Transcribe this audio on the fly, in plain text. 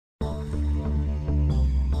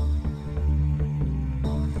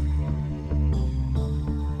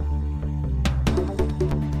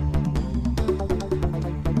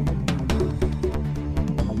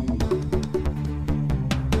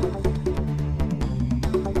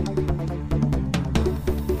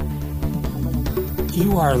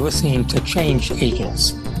You are listening to Change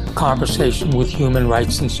Agents, conversation with human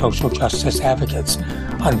rights and social justice advocates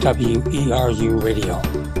on WERU Radio.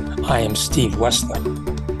 I am Steve Westler,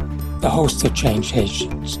 the host of Change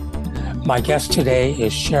Agents. My guest today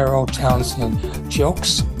is Cheryl Townsend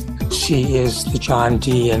Gilkes. She is the John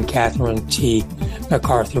D. and Catherine T.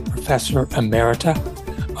 MacArthur Professor Emerita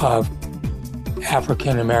of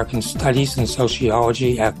African American Studies and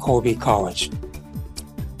Sociology at Colby College.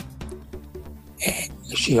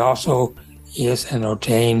 She also is an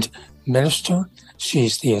ordained minister.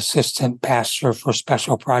 She's the assistant pastor for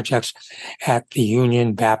special projects at the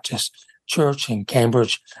Union Baptist Church in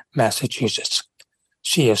Cambridge, Massachusetts.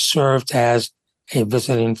 She has served as a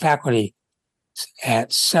visiting faculty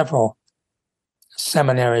at several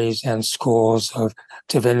seminaries and schools of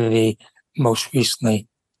divinity, most recently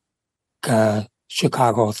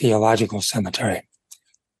Chicago Theological Seminary.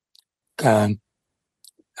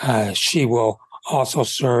 She will also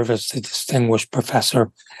serve as the Distinguished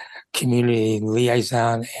Professor, Community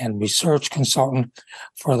Liaison, and Research Consultant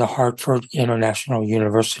for the Hartford International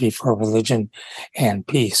University for Religion and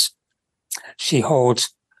Peace. She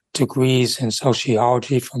holds degrees in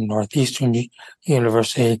sociology from Northeastern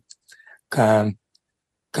University and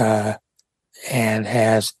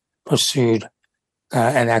has pursued,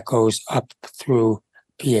 and that goes up through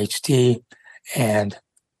PhD, and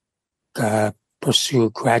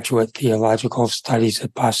pursued graduate theological studies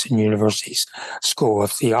at Boston University's School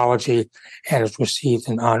of Theology, and has received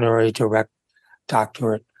an honorary direct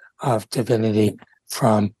doctorate of divinity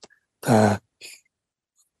from the,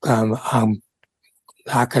 I'm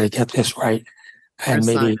not going to get this right, and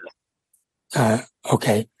maybe,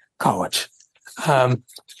 college.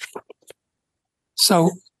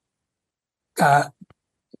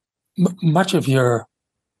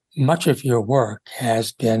 Much of your work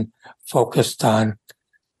has been focused on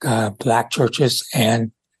Black churches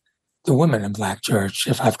and the women in Black church,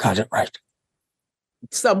 if I've got it right.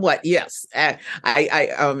 Somewhat, yes. I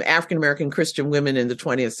African American Christian women in the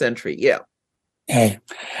 20th century. Yeah. Okay.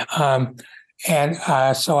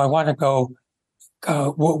 So I want to go.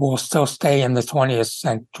 We'll still stay in the 20th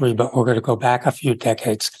century, but we're going to go back a few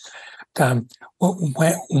decades.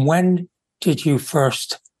 When did you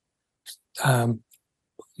first?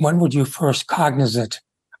 When were you first cognizant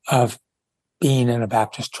of being in a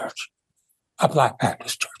Baptist church, a Black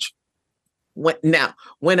Baptist church?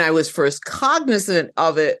 When I was first cognizant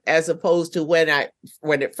of it, as opposed to when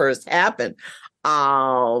it first happened,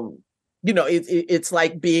 it's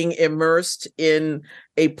like being immersed in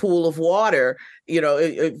a pool of water.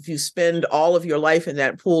 If you spend all of your life in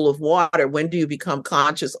that pool of water, when do you become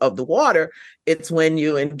conscious of the water? It's when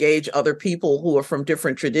you engage other people who are from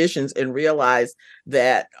different traditions and realize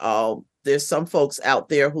that there's some folks out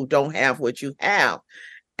there who don't have what you have.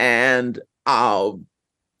 And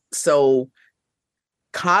so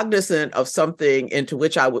cognizant of something into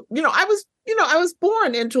which I was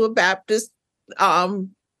born into a Baptist,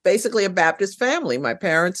 basically a Baptist family. My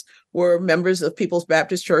parents were members of People's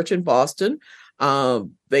Baptist Church in Boston.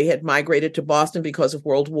 They had migrated to Boston because of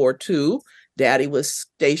World War II. Daddy was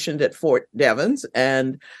stationed at Fort Devens.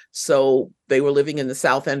 And so they were living in the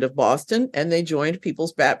south end of Boston, and they joined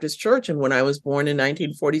People's Baptist Church. And when I was born in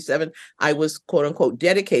 1947, I was, quote unquote,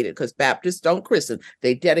 dedicated, because Baptists don't christen,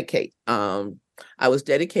 they dedicate. I was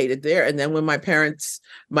dedicated there. And then when my parents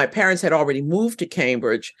had already moved to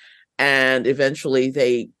Cambridge, and eventually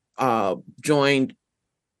they joined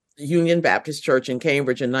Union Baptist Church in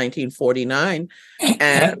Cambridge in 1949.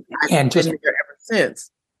 And I've been there ever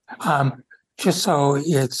since. Just so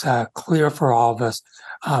it's clear for all of us,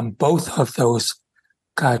 both of those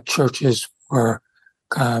churches were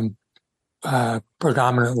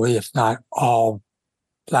predominantly, if not all,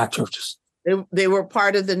 Black churches. They were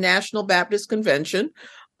part of the National Baptist Convention,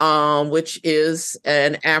 which is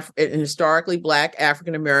an historically Black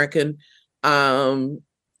African American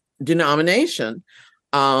denomination.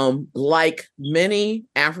 Like many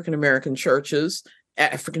African American churches,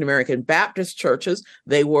 African American Baptist churches,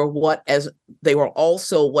 they were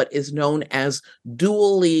also what is known as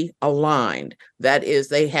dually aligned. That is,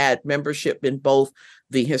 they had membership in both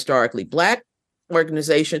the historically Black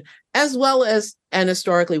organization as well as an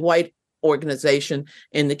historically white organization,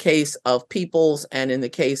 in the case of People's, and in the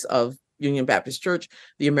case of Union Baptist Church,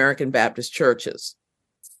 the American Baptist Churches.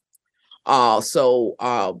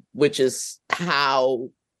 Which is how,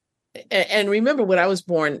 and remember, when I was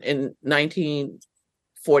born in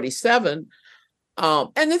 1947,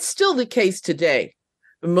 and it's still the case today.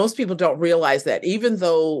 Most people don't realize that even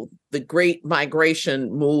though the Great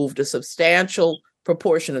Migration moved a substantial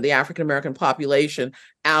proportion of the African American population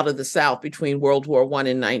out of the South between World War I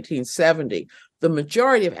and 1970. The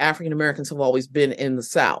majority of African Americans have always been in the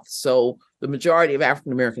South. So the majority of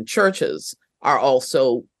African American churches are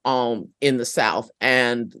also in the South.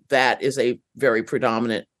 And that is a very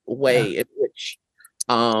predominant way in which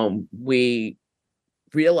we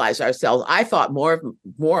realize ourselves. I thought more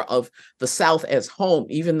of the South as home,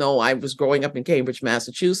 even though I was growing up in Cambridge,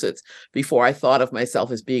 Massachusetts, before I thought of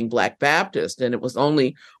myself as being Black Baptist. And it was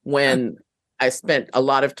only when I spent a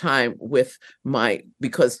lot of time with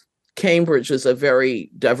because Cambridge is a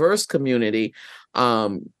very diverse community.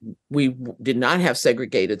 We did not have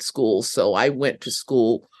segregated schools. So I went to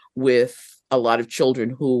school with a lot of children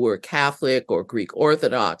who were Catholic or Greek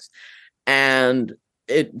Orthodox. And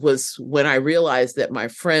it was when I realized that my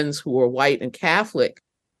friends who were white and Catholic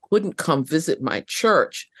couldn't come visit my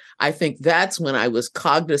church. I think that's when I was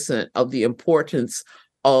cognizant of the importance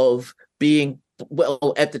of being,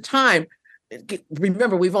 well, at the time,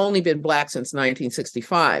 remember, we've only been Black since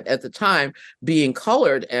 1965. At the time, being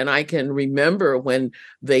colored, and I can remember when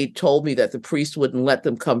they told me that the priest wouldn't let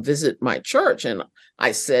them come visit my church. And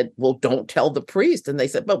I said, well, don't tell the priest. And they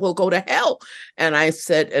said, but we'll go to hell. And I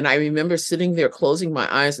said, and I remember sitting there closing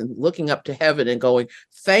my eyes and looking up to heaven and going,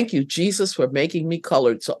 thank you, Jesus, for making me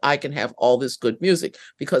colored so I can have all this good music.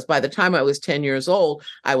 Because by the time I was 10 years old,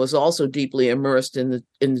 I was also deeply immersed in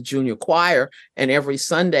the junior choir. And every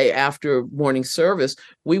Sunday after morning service,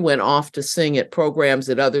 we went off to sing at programs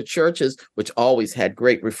at other churches, which always had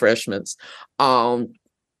great refreshments.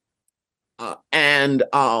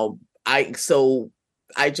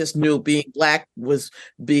 I just knew being Black was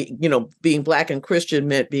being Black and Christian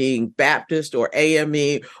meant being Baptist or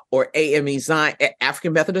AME Zion.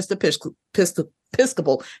 African Methodist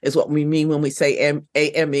Episcopal is what we mean when we say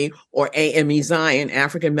AME or AME Zion,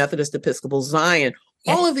 African Methodist Episcopal Zion.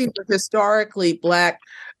 All of these are historically Black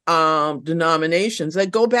denominations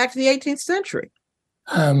that go back to the 18th century.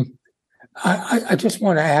 I just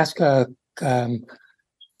want to ask a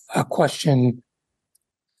question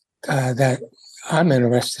that I'm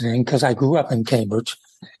interested in, because I grew up in Cambridge,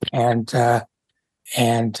 and I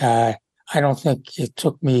don't think it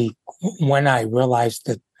took me, when I realized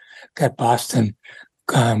that Boston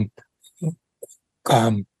had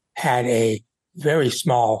a very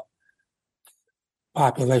small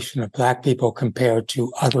population of Black people compared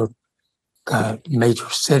to other major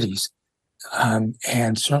cities, and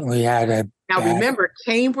certainly had a. Now remember,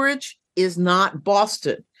 Cambridge is not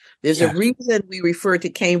Boston. There's a reason we refer to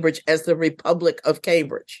Cambridge as the Republic of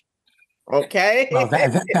Cambridge. Okay? Well,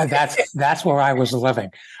 that's where I was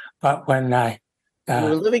living. But when you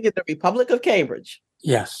were living in the Republic of Cambridge.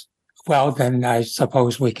 Yes. Well, then I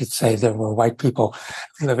suppose we could say there were white people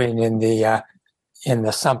living in the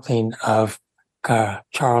something of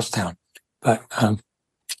Charlestown. But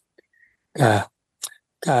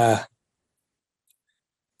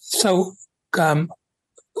so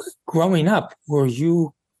growing up, were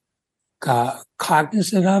you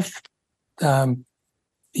cognizant of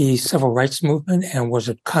the civil rights movement, and was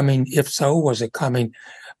it coming? If so, was it coming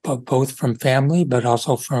both from family, but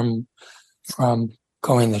also from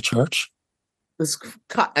going to church?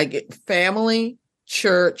 I get family,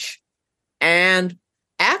 church, and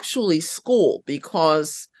actually school,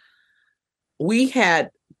 because we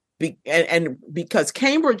had and because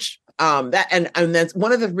Cambridge and that's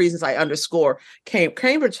one of the reasons I underscore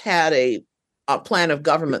Cambridge had a plan of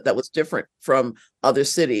government that was different from other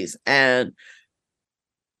cities, and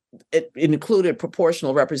it included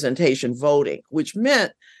proportional representation voting, which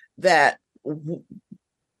meant that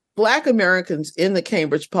Black Americans in the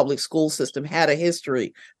Cambridge public school system had a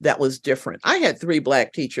history that was different. I had 3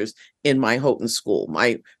 Black teachers in my Houghton school: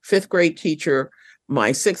 my 5th grade teacher,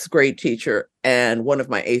 my 6th grade teacher, and one of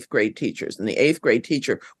my 8th grade teachers. And the 8th grade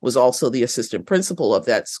teacher was also the assistant principal of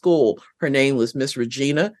that school. Her name was Miss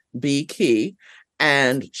Regina B. Key,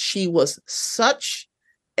 and she was such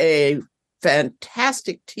a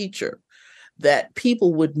fantastic teacher that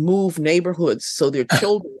people would move neighborhoods so their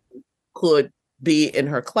children could be in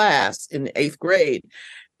her class in the 8th grade.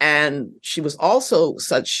 And she was also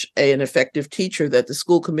such an effective teacher that the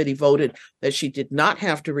school committee voted that she did not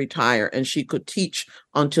have to retire and she could teach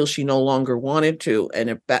until she no longer wanted to.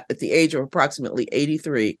 And at the age of approximately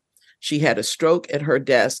 83, she had a stroke at her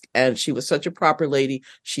desk, and she was such a proper lady.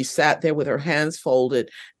 She sat there with her hands folded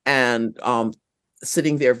and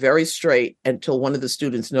sitting there very straight until one of the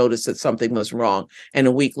students noticed that something was wrong. And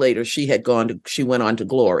a week later, she went on to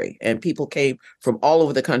glory, and people came from all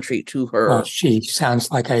over the country to her. Well, she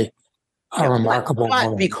sounds like a remarkable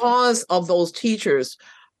woman. Because of those teachers,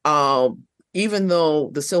 even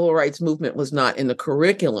though the civil rights movement was not in the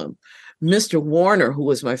curriculum, Mr. Warner, who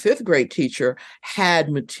was my fifth grade teacher, had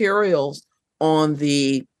materials on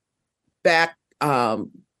the back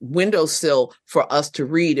windowsill for us to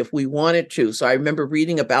read if we wanted to. So I remember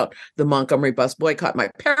reading about the Montgomery bus boycott. My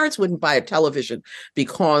parents wouldn't buy a television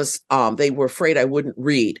because they were afraid I wouldn't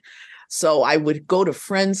read. So I would go to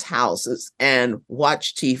friends' houses and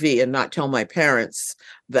watch TV and not tell my parents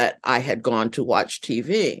that I had gone to watch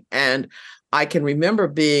TV. And I can remember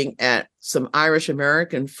being at some Irish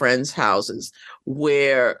American friends' houses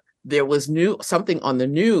where there was something on the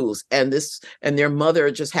news, and their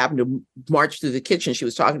mother just happened to march through the kitchen. She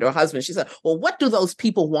was talking to her husband. She said, "Well, what do those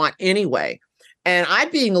people want anyway?" And I,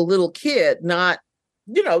 being a little kid, not,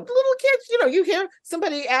 little kids, you hear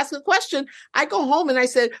somebody ask a question. I go home and I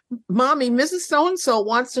said, "Mommy, Mrs. So-and-so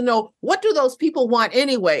wants to know, what do those people want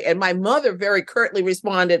anyway?" And my mother very curtly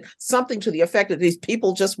responded something to the effect that these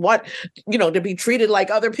people just want, to be treated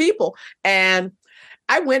like other people. And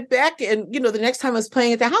I went back and, the next time I was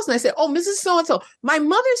playing at the house, and I said, "Oh, Mrs. So-and-so, my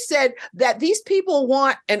mother said that these people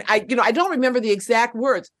want," and I don't remember the exact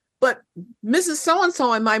words, but Mrs.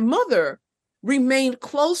 So-and-so and my mother remained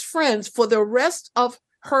close friends for the rest of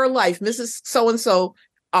her life. Mrs. So-and-so,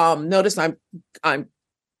 notice I'm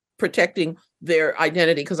protecting their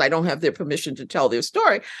identity because I don't have their permission to tell their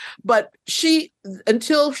story. But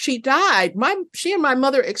until she died, she and my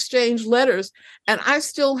mother exchanged letters, and I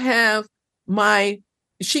still have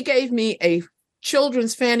she gave me a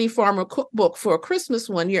children's Fannie Farmer cookbook for Christmas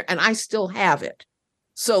one year, and I still have it.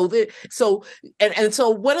 So one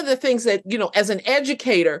of the things that, as an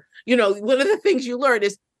educator, one of the things you learn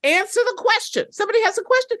is answer the question. Somebody has a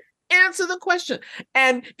question, answer the question.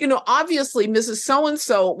 And, obviously Mrs.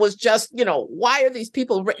 So-and-so was just, why are these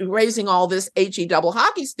people raising all this HE double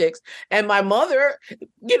hockey sticks? And my mother,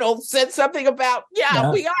 said something about,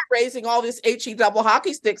 we are raising all this HE double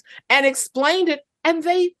hockey sticks, and explained it. And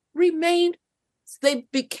they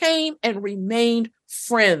became and remained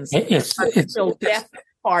friends until death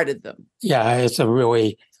parted them. Yeah, it's a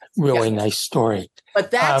really nice story.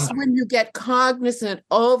 But that's when you get cognizant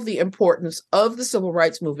of the importance of the civil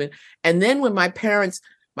rights movement. And then when my parents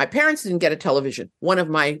didn't get a television, one of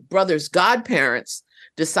my brother's godparents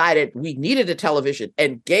decided we needed a television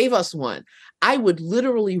and gave us one. I would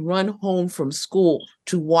literally run home from school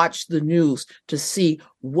to watch the news to see,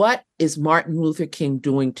 what is Martin Luther King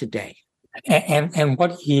doing today? And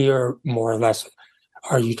what year, more or less,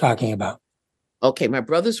 are you talking about? Okay, my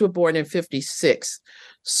brothers were born in 56.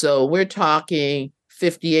 So we're talking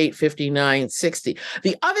 58, 59, 60.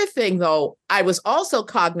 The other thing, though, I was also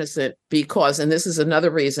cognizant because, and this is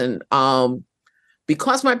another reason,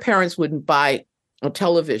 because my parents wouldn't buy a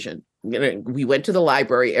television, we went to the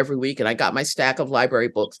library every week, and I got my stack of library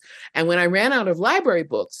books. And when I ran out of library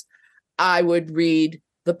books, I would read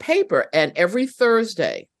the paper. And every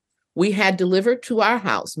Thursday, we had delivered to our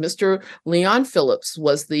house. Mr. Leon Phillips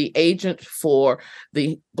was the agent for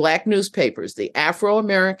the Black newspapers, the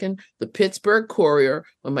Afro-American, the Pittsburgh Courier.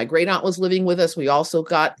 When my great aunt was living with us, we also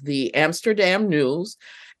got the Amsterdam News.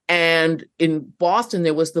 And in Boston,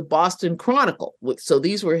 there was the Boston Chronicle. So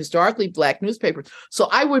these were historically Black newspapers. So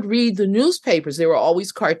I would read the newspapers. There were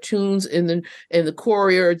always cartoons in the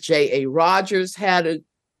Courier. J.A. Rogers had a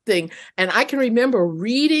thing. And I can remember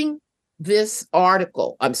reading this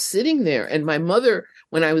article. I'm sitting there, and my mother,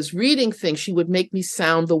 when I was reading things, she would make me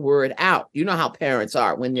sound the word out. You know how parents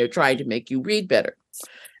are when they're trying to make you read better.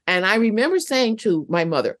 And I remember saying to my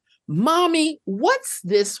mother, "Mommy, what's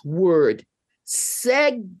this word?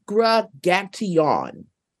 Segregation."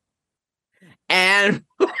 And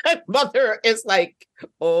my mother is like,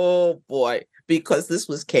 "Oh boy," because this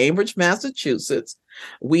was Cambridge, Massachusetts.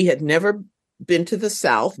 We had never been to the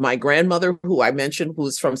South. My grandmother, who I mentioned,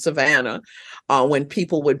 who's from Savannah, when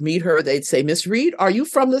people would meet her, they'd say, "Miss Reed, are you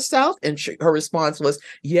from the South?" And her response was,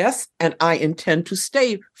 "Yes, and I intend to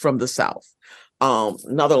stay from the South."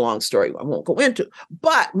 Another long story I won't go into.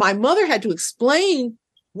 But my mother had to explain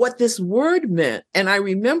what this word meant. And I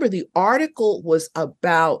remember the article was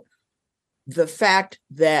about the fact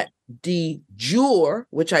that de jure,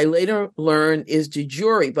 which I later learned is de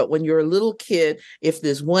jure, but when you're a little kid, if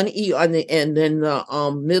there's one E on the end, then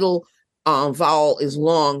the middle vowel is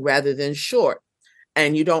long rather than short,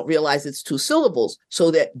 and you don't realize it's two syllables.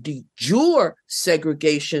 So that de jure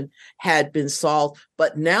segregation had been solved.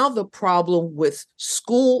 But now the problem with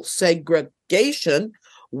school segregation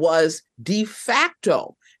was de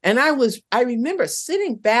facto. And I remember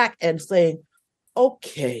sitting back and saying,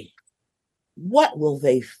 okay, what will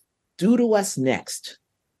they do to us next?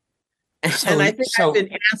 And I think I've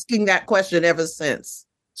been asking that question ever since.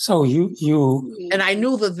 So you and I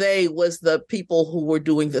knew the they was the people who were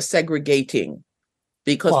doing the segregating.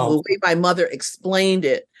 because the way my mother explained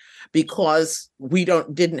it, because we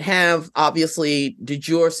didn't have obviously de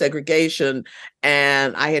jure segregation,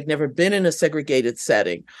 and I had never been in a segregated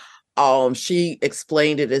setting. She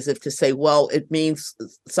explained it as if to say, well, it means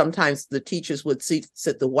sometimes the teachers would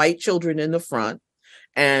sit the white children in the front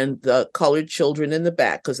and the colored children in the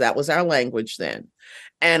back, because that was our language then.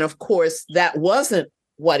 And of course, that wasn't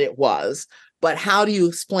what it was. But how do you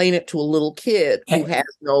explain it to a little kid who has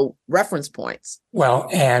no reference points? Well,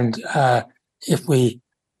 and if we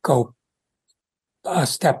go a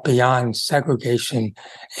step beyond segregation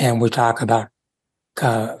and we talk about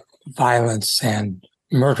violence and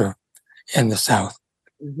murder in the South,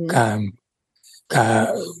 were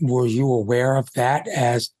you aware of that?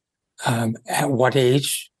 As at what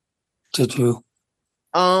age did you?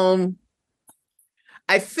 I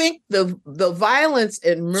think the violence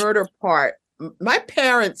and murder part, my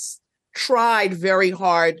parents tried very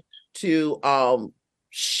hard to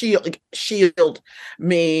shield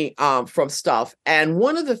me from stuff. And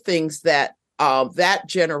one of the things that that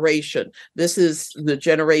generation, this is the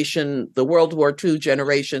generation, the World War II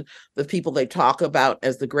generation, the people they talk about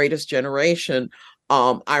as the greatest generation.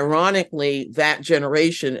 Ironically, that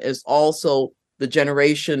generation is also the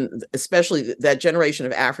generation, especially that generation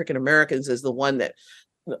of African Americans, is the one that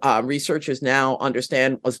researchers now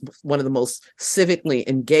understand was one of the most civically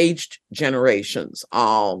engaged generations.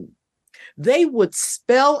 They would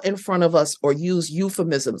spell in front of us or use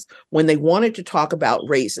euphemisms when they wanted to talk about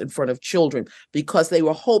race in front of children, because they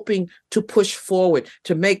were hoping to push forward,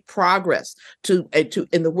 to make progress, to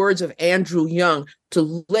in the words of Andrew Young,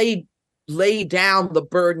 to lay down the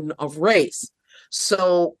burden of race.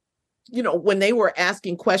 So, when they were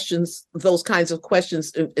asking questions, those kinds of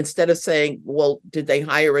questions, instead of saying, well, did they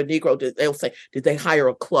hire a Negro? They'll say, did they hire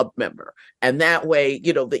a club member? And that way,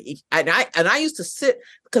 I used to sit,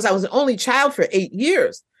 because I was the only child for 8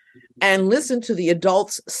 years, and listen to the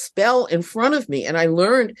adults spell in front of me. And I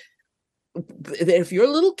learned that if you're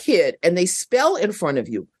a little kid and they spell in front of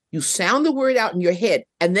you, you sound the word out in your head,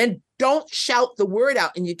 and then don't shout the word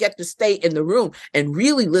out, and you get to stay in the room and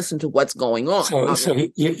really listen to what's going on. So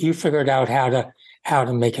you figured out how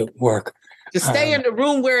to make it work. To stay in the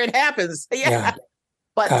room where it happens. Yeah.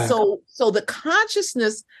 But so the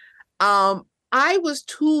consciousness, I was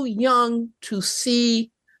too young to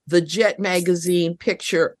see the Jet magazine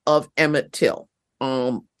picture of Emmett Till.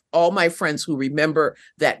 All my friends who remember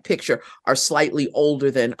that picture are slightly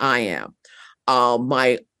older than I am.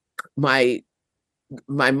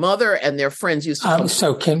 My mother and their friends used to come.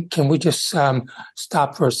 So can we just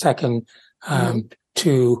stop for a second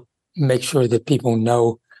to make sure that people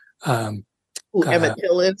know who Emmett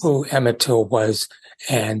Till is? Who Emmett Till was,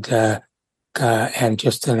 and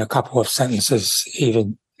just in a couple of sentences,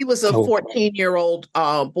 even. He was a 14-year-old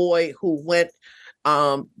boy who went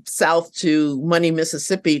south to Money,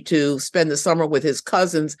 Mississippi to spend the summer with his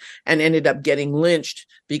cousins, and ended up getting lynched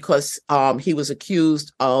because he was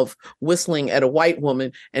accused of whistling at a white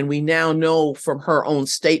woman. And we now know from her own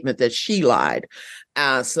statement that she lied.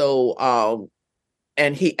 And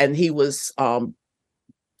he was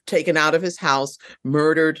taken out of his house,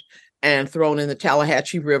 murdered, and thrown in the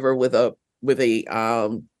Tallahatchie River with a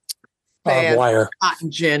wire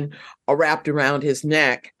cotton gin wrapped around his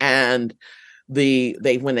neck. And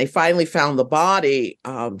when they finally found the body,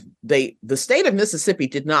 the state of Mississippi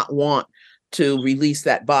did not want to release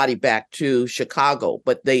that body back to Chicago,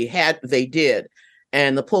 but they did.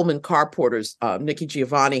 And the Pullman car porters, Nikki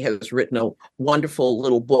Giovanni has written a wonderful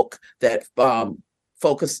little book that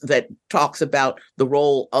that talks about the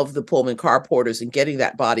role of the Pullman car porters in getting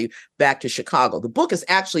that body back to Chicago. The book is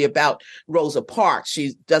actually about Rosa Parks.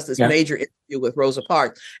 She does this major interview with Rosa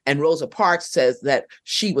Parks, and Rosa Parks says that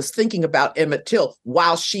she was thinking about Emmett Till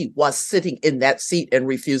while she was sitting in that seat and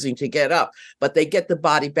refusing to get up. But they get the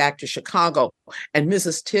body back to Chicago, and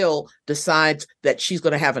Mrs. Till decides that she's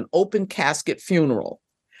going to have an open casket funeral.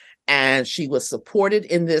 And she was supported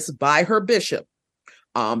in this by her bishop,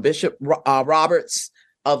 Bishop Roberts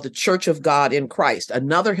of the Church of God in Christ,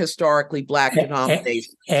 another historically Black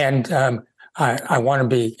denomination. And I want to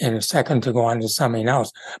be in a second to go on to something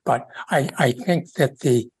else, but I think that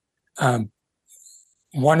the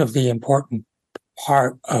one of the important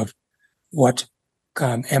part of what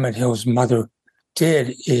Emmett Till's mother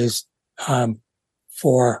did is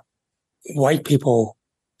for white people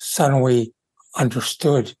suddenly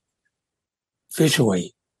understood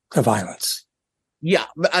visually the violence. Yeah,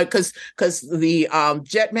 because the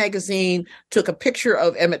Jet magazine took a picture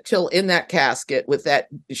of Emmett Till in that casket with that.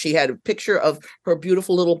 She had a picture of her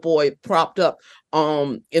beautiful little boy propped up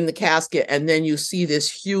in the casket, and then you see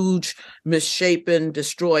this huge, misshapen,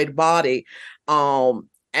 destroyed body. And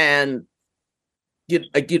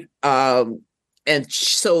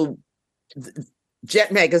so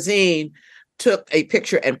Jet Magazine took a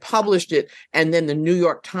picture and published it, and then the New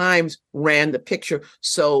York Times ran the picture,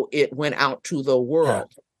 so it went out to the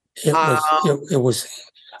world. It was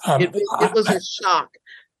a shock.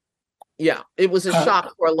 Yeah, it was a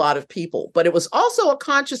shock for a lot of people, but it was also a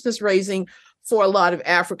consciousness raising for a lot of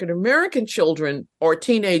African American children or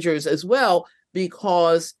teenagers as well,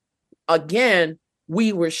 because again,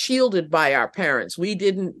 we were shielded by our parents. We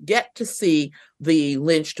didn't get to see the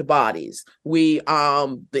lynched bodies. The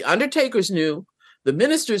undertakers knew, the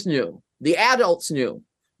ministers knew, the adults knew,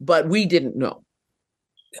 but we didn't know.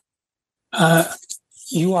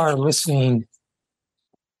 You are listening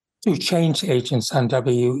to Change Agents on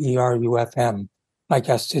WERU-FM. My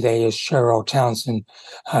guest today is Cheryl Townsend.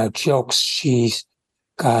 Jokes she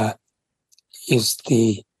is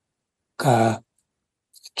the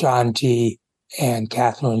John D. and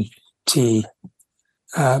Catherine T.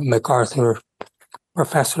 MacArthur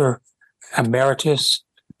Professor Emeritus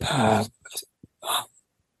of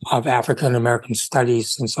African American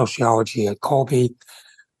Studies and Sociology at Colby.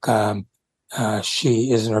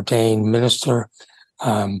 She is an ordained minister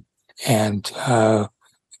and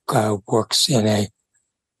works in a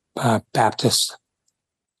Baptist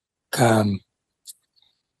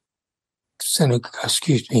synagogue,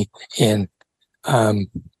 in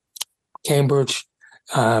Cambridge,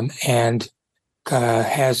 and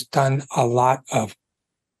has done a lot of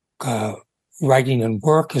writing and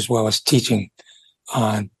work as well as teaching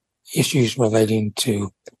on issues relating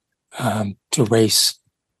to race.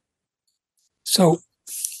 So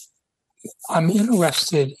I'm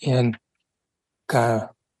interested in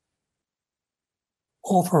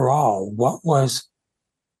overall,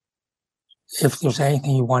 if there's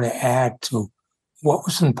anything you want to add to what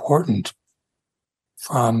was important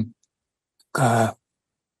from what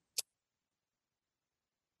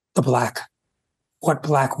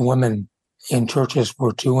Black women in churches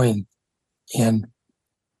were doing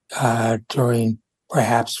during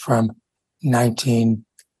perhaps from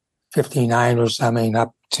 1959 or something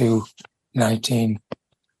up to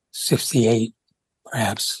 1968,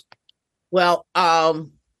 perhaps. Well,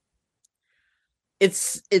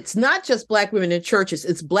 it's not just Black women in churches;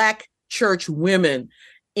 it's Black church women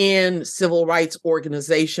in civil rights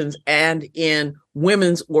organizations and in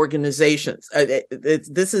women's organizations.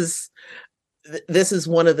 This is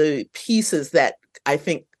one of the pieces that I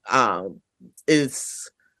think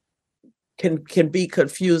can be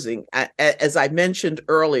confusing. As I mentioned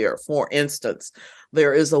earlier, for instance,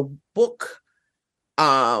 there is a book.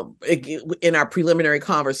 In our preliminary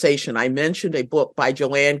conversation, I mentioned a book by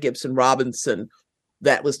Joanne Gibson Robinson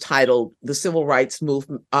that was titled "The Civil Rights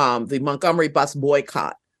Movement, the Montgomery Bus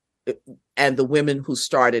Boycott, and the Women Who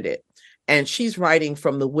Started It." And she's writing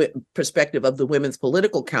from the perspective of the Women's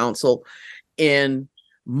Political Council in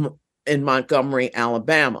Montgomery,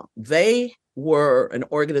 Alabama. They were an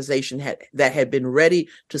organization that had been ready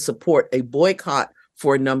to support a boycott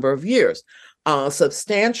for a number of years. A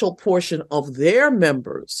substantial portion of their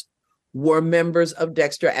members were members of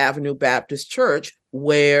Dexter Avenue Baptist Church,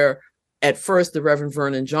 where at first the Reverend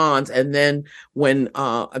Vernon Johns, and then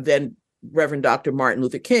then Reverend Dr. Martin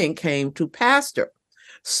Luther King came to pastor.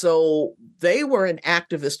 So they were an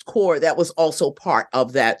activist core that was also part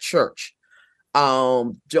of that church.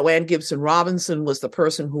 Joanne Gibson Robinson was the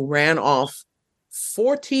person who ran off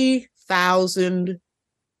 40,000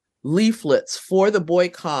 leaflets for the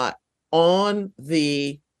boycott on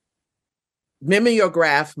the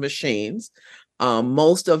mimeograph machines.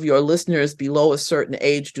 Most of your listeners below a certain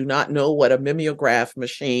age do not know what a mimeograph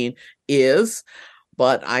machine is,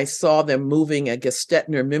 but I saw them moving a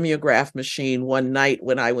Gestetner mimeograph machine one night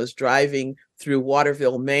when I was driving through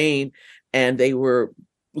Waterville, Maine, and they were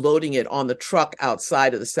loading it on the truck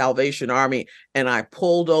outside of the Salvation Army. And I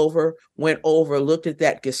pulled over, went over, looked at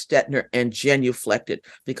that Gestetner and genuflected,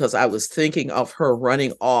 because I was thinking of her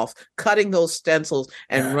running off, cutting those stencils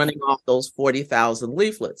and running off those 40,000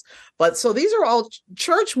 leaflets. But so these are all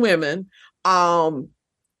church women. Ella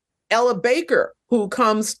Baker, who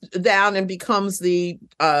comes down and becomes the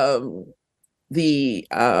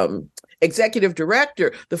executive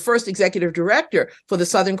director, the first executive director for the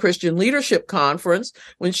Southern Christian Leadership Conference,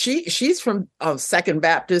 when she's from Second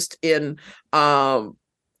Baptist in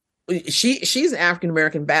she's an African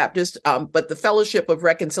American Baptist, but the Fellowship of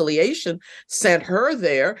Reconciliation sent her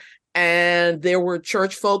there, and there were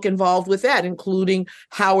church folk involved with that, including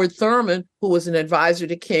Howard Thurman, who was an advisor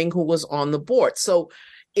to King, who was on the board. So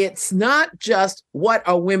it's not just what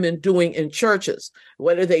are women doing in churches.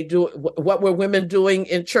 What are they doing? What were women doing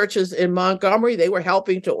in churches in Montgomery? They were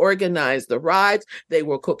helping to organize the rides. They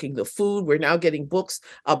were cooking the food. We're now getting books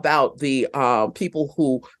about the people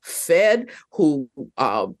who fed, who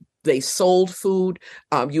they sold food.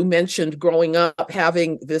 You mentioned growing up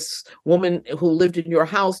having this woman who lived in your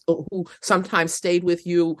house, who sometimes stayed with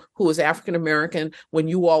you, who was African American when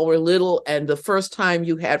you all were little. And the first time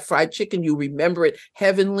you had fried chicken, you remember it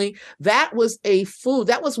heavenly. That was a food.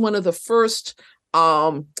 That was one of the first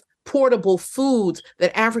portable foods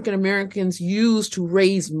that African Americans used to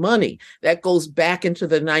raise money. That goes back into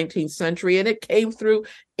the 19th century, and it came through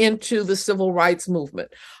into the civil rights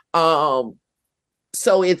movement.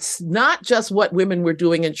 So it's not just what women were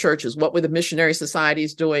doing in churches, what were the missionary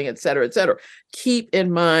societies doing, et cetera, et cetera. Keep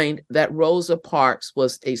in mind that Rosa Parks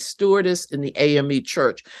was a stewardess in the AME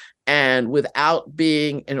church. And without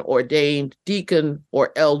being an ordained deacon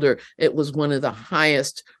or elder, it was one of the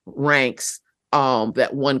highest ranks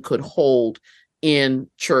that one could hold in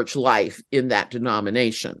church life in that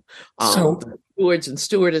denomination. Stewards and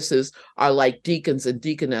stewardesses are like deacons and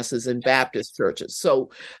deaconesses in Baptist churches. So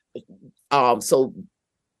it's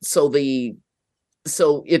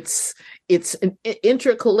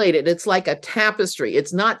intercalated. It's like a tapestry.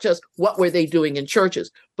 It's not just what were they doing in churches,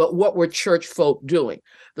 but what were church folk doing.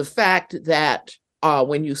 The fact that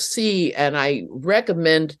when you see, and I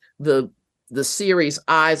recommend the series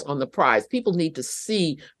Eyes on the Prize, people need to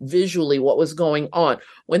see visually what was going on.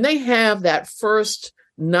 When they have that first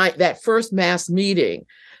night, that first mass meeting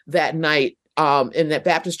that night, in that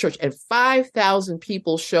Baptist church, and 5,000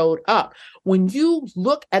 people showed up. When you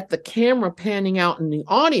look at the camera panning out in the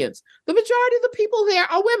audience, the majority of the people there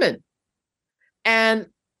are women. And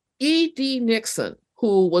E.D. Nixon,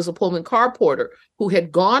 who was a Pullman car porter, who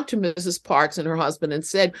had gone to Mrs. Parks and her husband and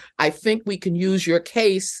said, I think we can use your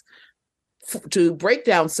case to break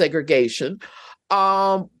down segregation.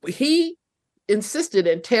 He insisted,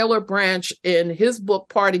 and Taylor Branch in his book,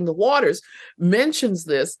 Parting the Waters, mentions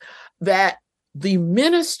this, that the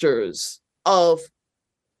ministers of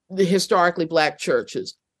the historically Black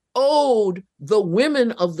churches owed the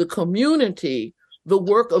women of the community the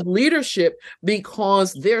work of leadership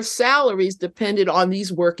because their salaries depended on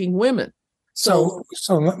these working women. So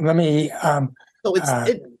let me.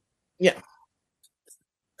 Yeah.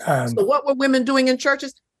 So what were women doing in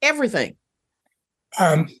churches? Everything.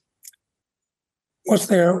 Was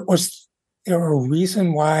there a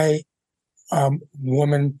reason why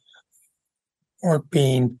women weren't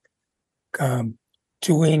being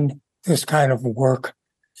doing this kind of work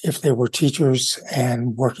if they were teachers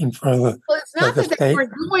and working for the Well, it's not that they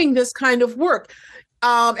were doing this kind of work.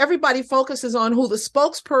 Everybody focuses on who the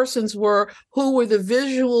spokespersons were, who were the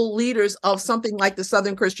visual leaders of something like the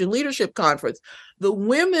Southern Christian Leadership Conference. The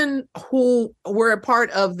women who were a part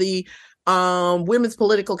of the Women's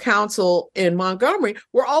Political Council in Montgomery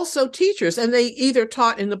were also teachers, and they either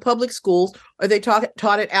taught in the public schools or they taught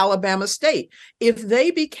at Alabama State. If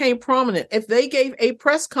they became prominent, if they gave a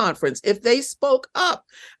press conference, if they spoke up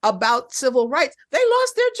about civil rights, they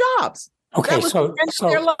lost their jobs. Okay, so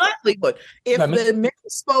their livelihood. If the men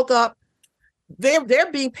spoke up,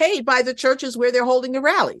 they're being paid by the churches where they're holding the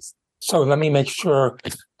rallies. So let me make sure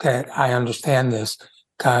that I understand this.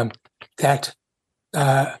 That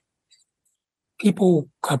people,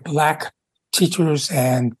 Black teachers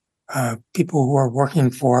and people who are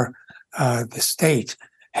working for the state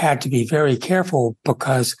had to be very careful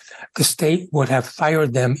because the state would have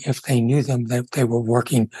fired them if they knew them that they were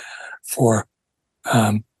working for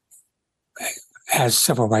as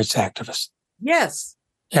civil rights activists. Yes.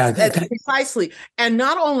 Yeah, precisely. And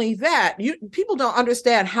not only that, people don't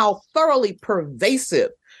understand how thoroughly pervasive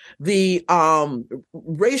the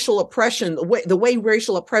racial oppression, the way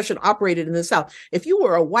racial oppression operated in the South. If you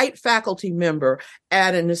were a white faculty member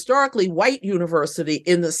at an historically white university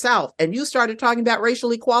in the South and you started talking about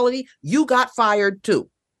racial equality, you got fired too.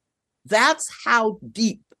 That's how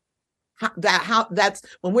deep. That's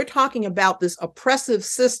when we're talking about this oppressive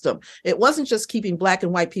system. It wasn't just keeping Black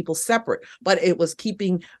and white people separate, but it was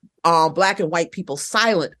keeping Black and white people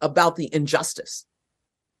silent about the injustice.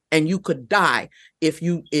 And you could die if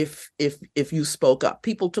you spoke up.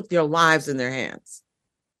 People took their lives in their hands.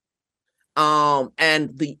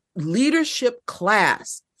 And the leadership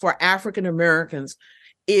class for African Americans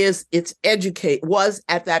was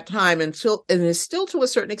at that time and is still to a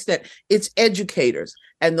certain extent, it's educators.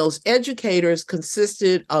 And those educators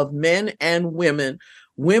consisted of men and women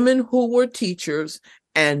who were teachers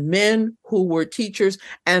and men who were teachers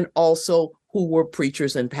and also who were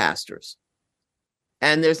preachers and pastors.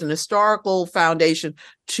 And there's an historical foundation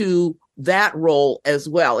to that role as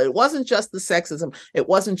well. It wasn't just the sexism, it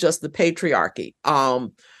wasn't just the patriarchy,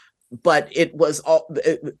 but it was all.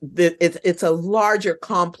 It's a larger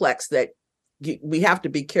complex that we have to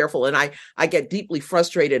be careful. And I get deeply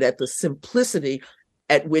frustrated at the simplicity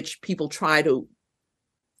at which people try to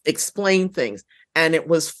explain things, and it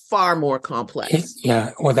was far more complex.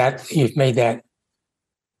 Yeah, well, that you've made that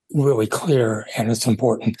really clear, and it's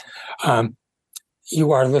important.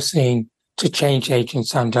 You are listening to Change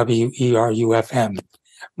Agents on WERU-FM.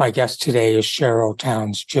 My guest today is Cheryl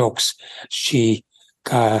Towns-Gilkes. She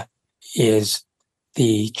is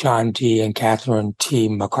the John D. and Catherine T.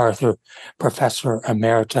 MacArthur Professor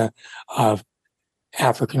Emerita of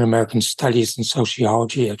African American Studies and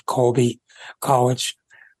Sociology at Colby College.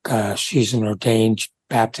 She's an ordained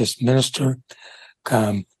Baptist minister.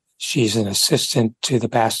 She's an assistant to the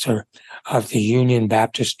pastor of the Union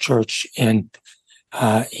Baptist Church in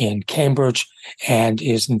Cambridge, and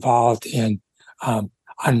is involved in a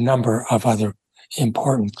number of other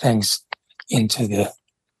important things into the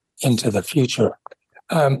future.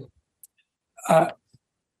 I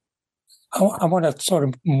want to sort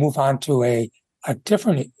of move on to a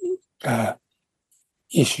different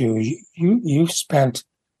issue. You spent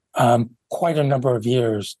quite a number of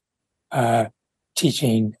years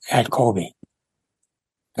teaching at Colby.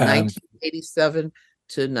 1987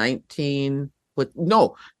 to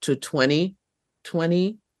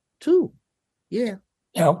 2022. Yeah.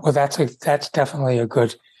 Yeah. Well, that's definitely a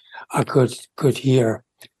good year,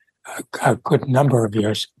 a good number of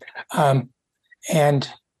years, and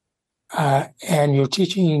you're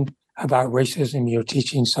teaching about racism. You're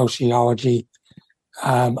teaching sociology.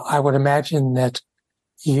 I would imagine that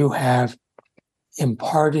you have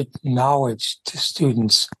imparted knowledge to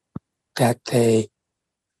students that they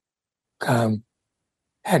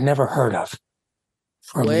had never heard of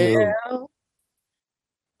from you.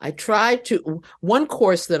 I tried to. One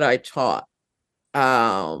course that I taught,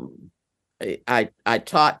 I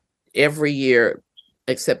taught every year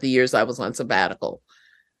except the years I was on sabbatical,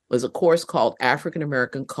 was a course called African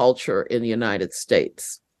American Culture in the United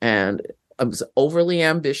States. And it was an overly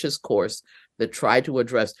ambitious course that tried to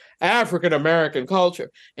address African American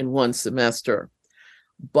culture in one semester.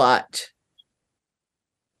 But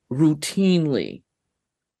routinely,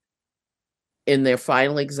 in their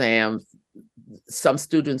final exams, some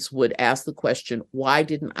students would ask the question, why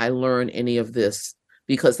didn't I learn any of this?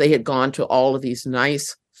 Because they had gone to all of these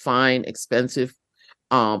nice, fine, expensive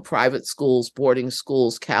private schools, boarding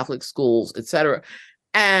schools, Catholic schools, etc.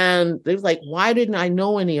 And they're like, why didn't I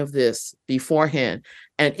know any of this beforehand?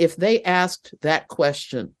 And if they asked that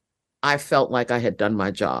question, I felt like I had done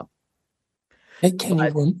my job.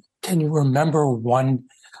 Can you remember one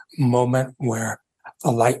moment where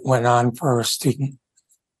the light went on for a student?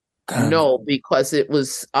 No, because it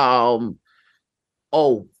was, there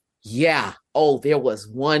was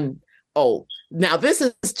one. Now this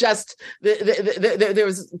is just, there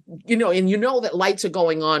was, and that lights are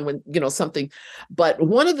going on when, something, but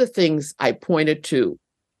one of the things I pointed to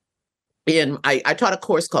I taught a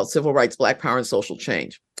course called Civil Rights, Black Power, and Social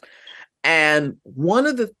Change. And one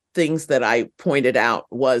of the things that I pointed out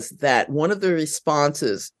was that one of the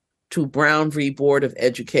responses to Brown v. Board of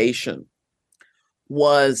Education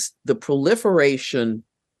was the proliferation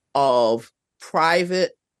of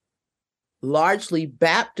private, largely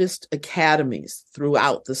Baptist academies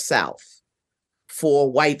throughout the South for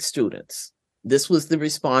white students. This was the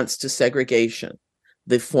response to segregation,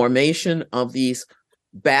 the formation of these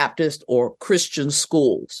Baptist or Christian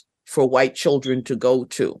schools for white children to go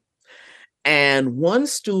to. And one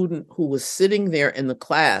student who was sitting there in the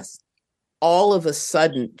class, all of a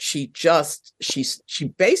sudden, she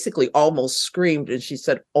basically almost screamed, and she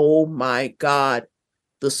said, "Oh my God,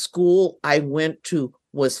 the school I went to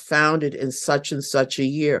was founded in such and such a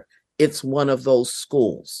year. It's one of those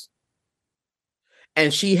schools."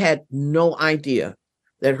 And she had no idea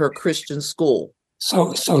that her Christian school.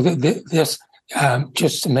 So this,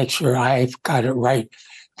 just to make sure I've got it right,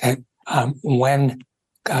 that when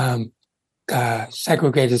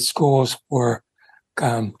segregated schools were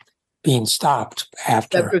being stopped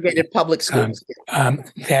after segregated public schools,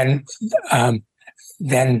 then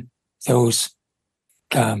those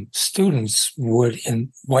students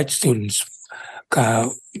white students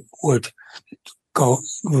would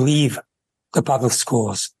leave the public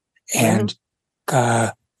schools and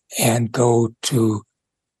go to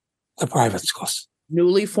the private schools.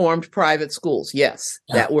 Newly formed private schools, yes,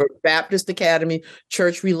 that were Baptist Academy,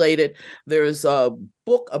 church related. There's a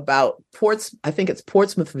book about I think it's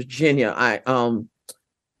Portsmouth, Virginia. I'm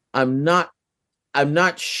not I'm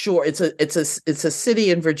not sure. It's a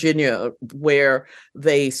city in Virginia where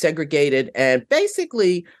they segregated, and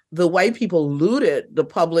basically the white people looted the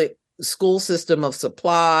public school system of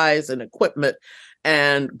supplies and equipment.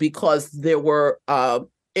 And because there were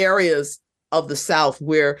areas of the South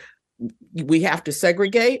where we have to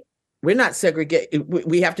segregate, we're not segregate.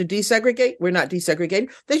 We have to desegregate. We're not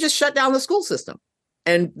desegregating. They just shut down the school system.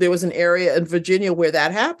 And there was an area in Virginia where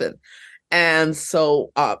that happened. And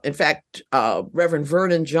so, in fact, Reverend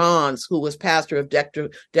Vernon Johns, who was pastor of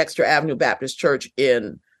Dexter Avenue Baptist Church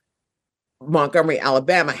in Montgomery,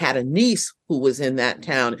 Alabama, had a niece who was in that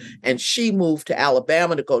town, and she moved to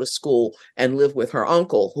Alabama to go to school and live with her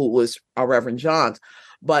uncle, who was Reverend Johns.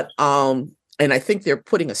 But and I think they're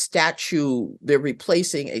putting a statue, they're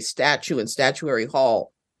replacing a statue in Statuary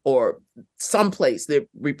Hall or someplace. They're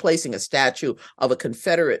replacing a statue of a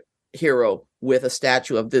Confederate hero with a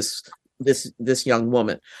statue of this young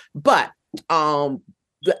woman. But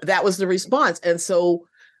that was the response. And so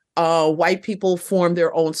white people formed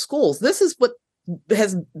their own schools. This is what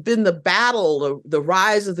has been the battle, the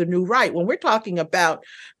rise of the new right. When we're talking about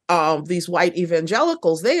these white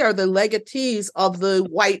evangelicals, they are the legatees of the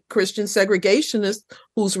white Christian segregationists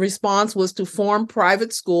whose response was to form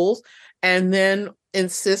private schools and then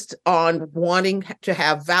insist on wanting to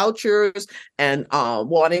have vouchers and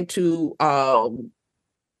wanting to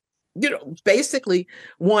basically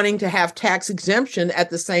wanting to have tax exemption at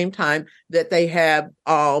the same time that they have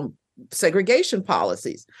segregation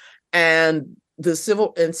policies. And the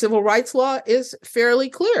civil rights law is fairly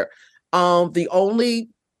clear. The only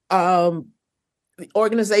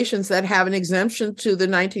organizations that have an exemption to the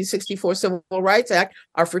 1964 Civil Rights Act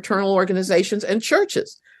are fraternal organizations and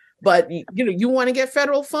churches. But you want to get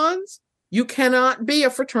federal funds? You cannot be a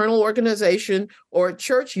fraternal organization or a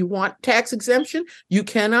church. You want tax exemption? You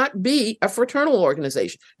cannot be a fraternal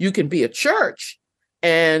organization. You can be a church,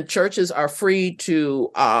 and churches are free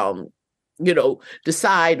to,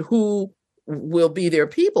 decide who will be their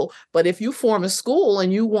people. But if you form a school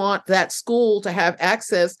and you want that school to have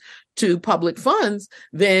access to public funds,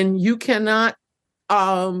 then you cannot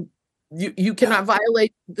you cannot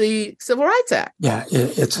violate the Civil Rights Act. Yeah,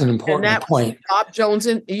 it's an important point. Bob Jones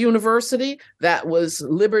University. That was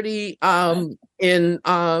Liberty in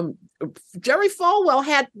Jerry Falwell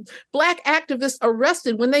had Black activists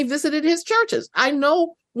arrested when they visited his churches. I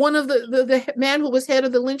know one of the man who was head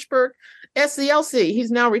of the Lynchburg SCLC.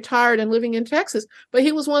 He's now retired and living in Texas, but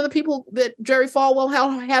he was one of the people that Jerry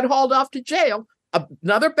Falwell had hauled off to jail,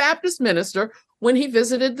 another Baptist minister, when he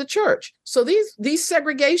visited the church. So these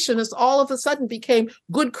segregationists all of a sudden became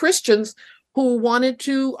good Christians who wanted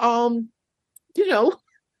to,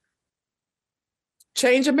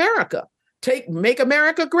 change America, make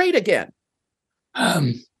America great again.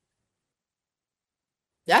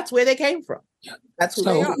 That's where they came from. That's who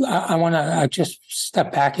they are. I want to just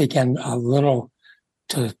step back again a little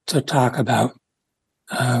to talk about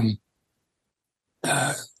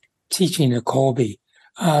teaching at Colby.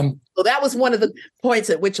 So that was one of the points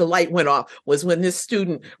at which a light went off, was when this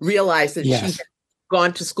student realized that she had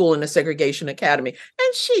gone to school in a segregation academy,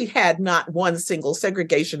 and she had not one single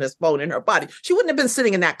segregationist bone in her body. She wouldn't have been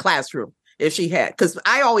sitting in that classroom if she had, because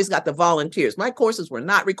I always got the volunteers. My courses were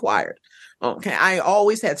not required. Okay, I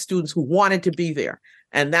always had students who wanted to be there,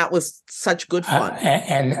 and that was such good fun.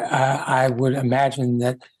 And I would imagine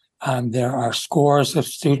that there are scores of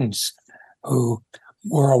students who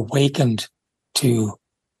were awakened to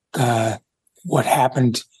what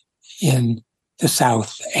happened in the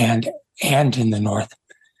South and in the North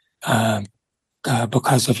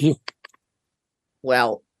because of you.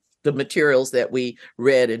 Well, the materials that we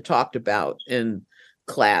read and talked about in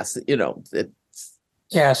class,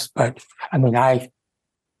 Yes, but I mean, I've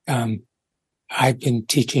been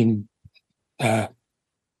teaching, for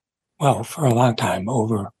a long time,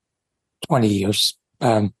 over 20 years,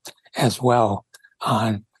 as well,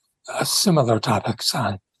 on similar topics,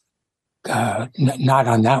 on not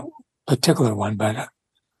on that particular one, but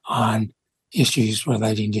on issues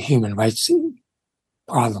relating to human rights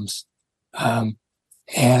problems,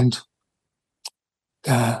 and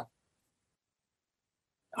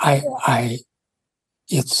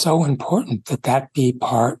it's so important that be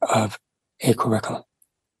part of a curriculum.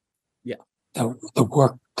 Yeah. The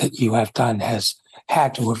work that you have done has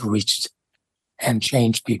had to have reached and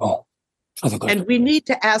changed people for the good. And we need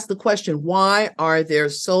to ask the question, why are there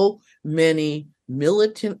so many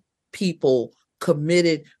militant people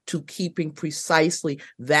committed to keeping precisely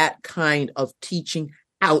that kind of teaching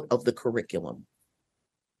out of the curriculum?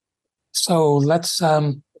 So let's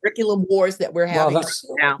curriculum wars that we're having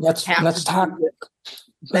now. Let's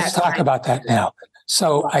talk about that now.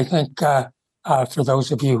 So I think for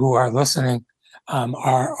those of you who are listening,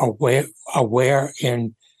 are aware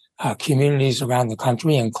in communities around the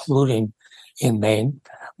country, including in Maine,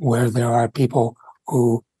 where there are people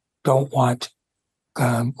who don't want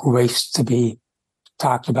race to be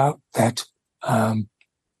talked about, that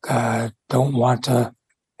don't want to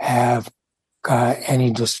have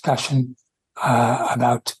any discussion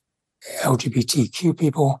about LGBTQ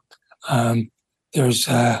people. There's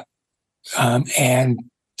and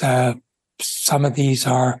some of these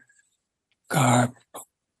are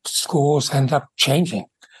schools end up changing.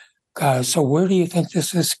 So where do you think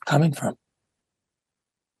this is coming from?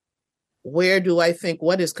 Where do I think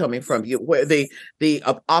what is coming from? Where the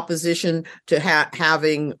opposition to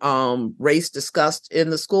having race discussed in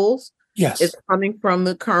the schools? Yes, it's coming from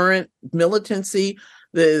the current militancy,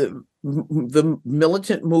 the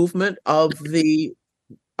militant movement of the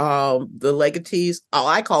legatees.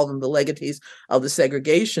 I call them the legatees of the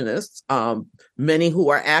segregationists. Many who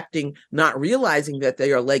are acting not realizing that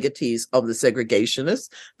they are legatees of the segregationists.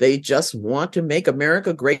 They just want to make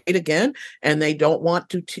America great again, and they don't want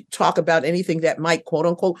to talk about anything that might, quote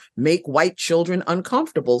unquote, make white children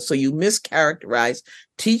uncomfortable. So you mischaracterize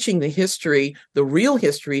teaching the history, the real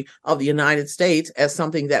history of the United States, as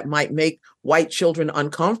something that might make white children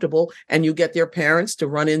uncomfortable, and you get their parents to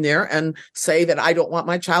run in there and say that I don't want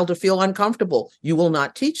my child to feel uncomfortable. You will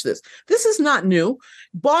not teach this. This is not new.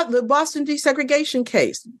 But the Boston desegregation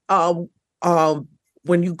case,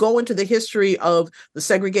 when you go into the history of the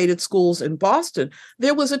segregated schools in Boston,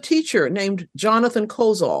 there was a teacher named Jonathan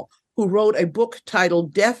Kozol who wrote a book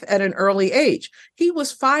titled Death at an Early Age. He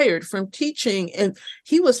was fired from teaching, and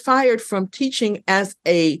he was fired from teaching as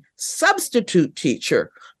a substitute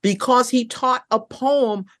teacher because he taught a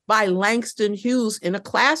poem by Langston Hughes in a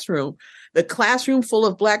classroom, the classroom full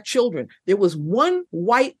of Black children. There was one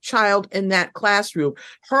white child in that classroom.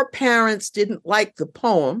 Her parents didn't like the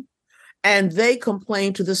poem, and they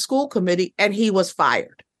complained to the school committee, and he was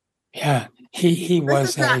fired. Yeah, he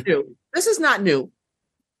was not new. This is not new.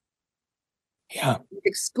 Yeah,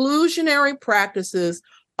 exclusionary practices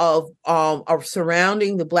of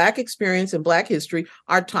surrounding the Black experience and Black history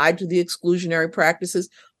are tied to the exclusionary practices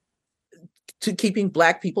to keeping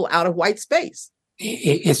Black people out of white space.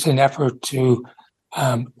 It's an effort to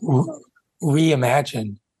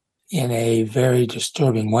reimagine in a very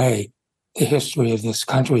disturbing way the history of this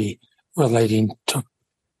country relating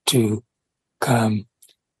to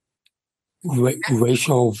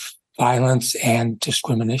racial violence and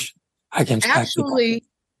discrimination against Black people. Actually,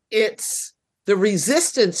 it's the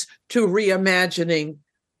resistance to reimagining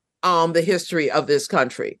the history of this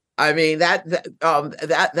country. I mean,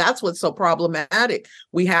 that's what's so problematic.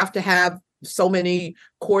 We have to have so many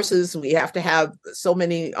courses. We have to have so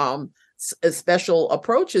many special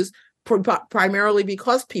approaches, primarily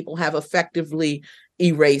because people have effectively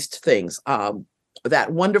erased things.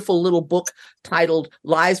 That wonderful little book titled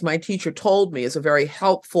Lies My Teacher Told Me is a very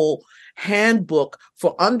helpful handbook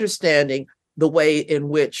for understanding the way in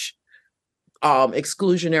which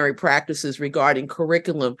exclusionary practices regarding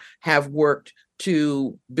curriculum have worked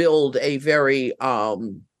to build a very,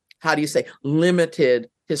 limited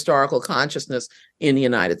historical consciousness in the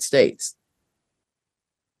United States.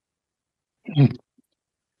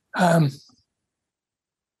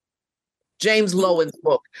 James Lowen's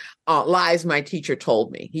book, Lies My Teacher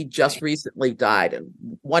Told Me. He just recently died, a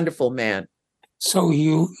wonderful man. So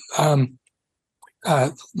you, let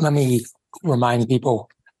me remind people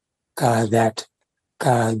that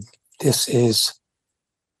this is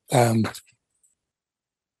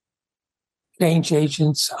Change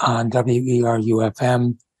Agents on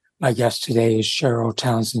WERU-FM. My guest today is Cheryl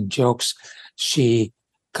Townsend Gilkes. She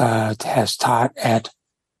has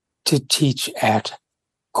to teach at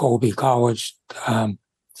Colby College,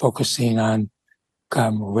 focusing on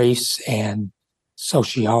race and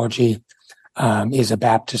sociology, is a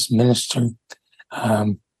Baptist minister,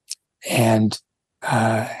 and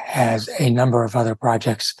has a number of other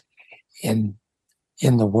projects in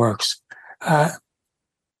the works.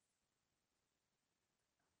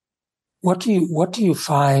 What do you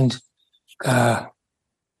find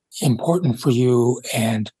important for you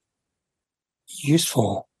and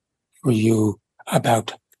useful for you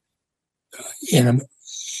about, in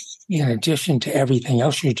addition to everything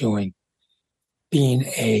else you're doing, being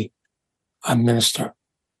a minister?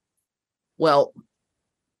 Well,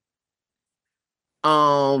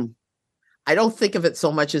 I don't think of it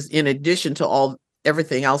so much as in addition to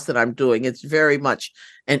everything else that I'm doing. It's very much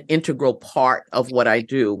an integral part of what I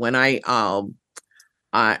do. When I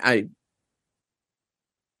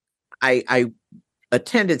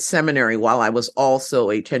attended seminary while I was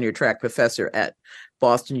also a tenure track professor at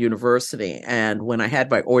Boston University. And when I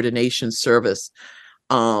had my ordination service,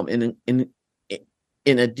 in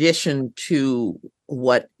addition to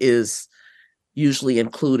what is usually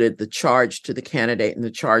included, the charge to the candidate and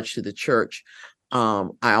the charge to the church, I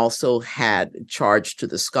also had charge to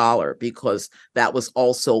the scholar, because that was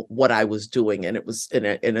also what I was doing. And it was,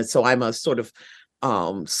 so I'm a sort of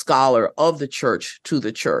scholar of the church to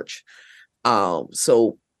the church.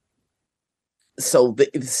 So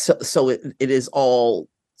it is all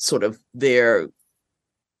sort of there,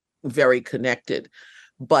 very connected,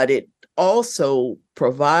 but it also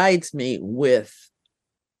provides me with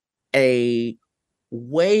a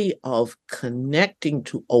way of connecting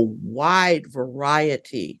to a wide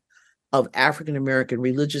variety of African American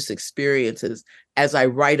religious experiences as I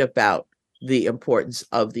write about the importance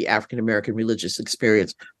of the African American religious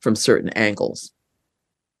experience from certain angles.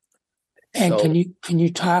 And so, can you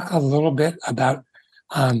talk a little bit about?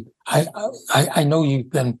 I know you've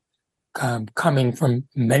been coming from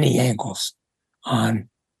many angles on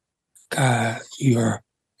your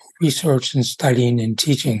research and studying and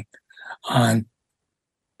teaching on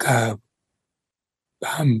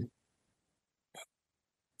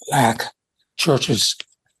Black churches.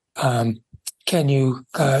 Can you?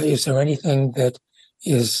 Is there anything that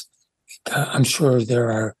is? I'm sure there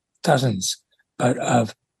are dozens, but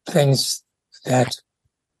of things that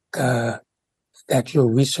that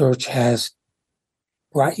your research has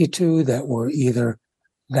brought you to that were either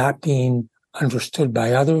not being understood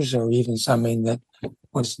by others, or even something that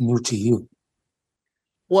was new to you?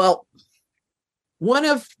 Well, one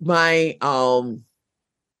of my and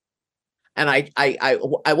I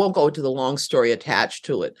won't go into the long story attached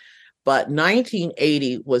to it, but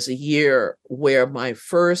 1980 was a year where my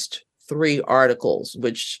first 3 articles,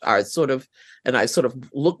 which are sort of, and I sort of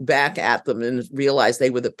look back at them and realize they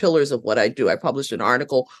were the pillars of what I do. I published an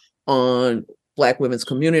article on Black women's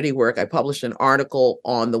community work. I published an article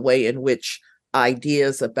on the way in which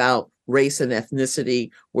ideas about race and ethnicity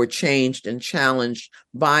were changed and challenged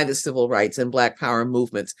by the civil rights and Black power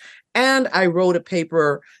movements. And I wrote a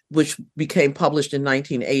paper which became published in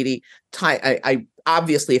 1980. I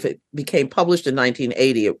obviously, if it became published in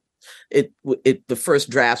 1980, the first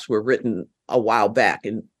drafts were written a while back,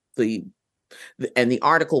 and the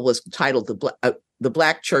article was titled "The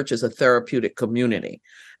Black Church is a Therapeutic Community,"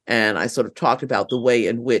 and I sort of talked about the way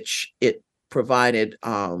in which it provided,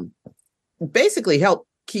 basically helped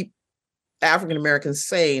keep African Americans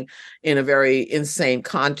sane in a very insane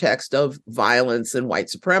context of violence and white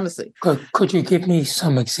supremacy. Could you give me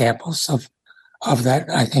some examples of that?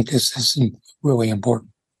 I think this is really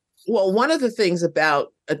important. Well, one of the things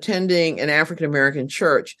about attending an African American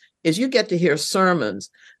church is you get to hear sermons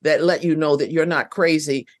that let you know that you're not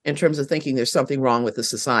crazy in terms of thinking there's something wrong with the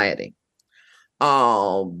society.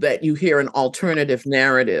 That you hear an alternative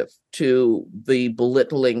narrative to the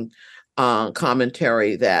belittling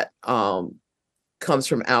commentary that comes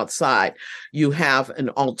from outside. You have an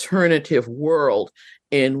alternative world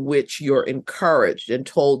in which you're encouraged and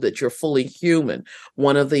told that you're fully human.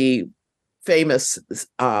 One of the famous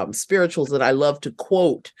spirituals that I love to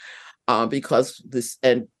quote, because this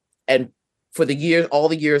and for all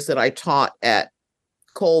the years that I taught at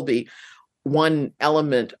Colby, one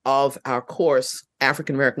element of our course,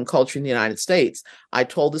 African American Culture in the United States, I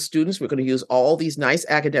told the students we're going to use all these nice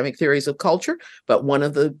academic theories of culture, but one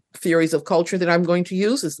of the theories of culture that I'm going to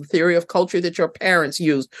use is the theory of culture that your parents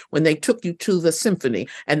used when they took you to the symphony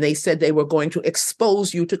and they said they were going to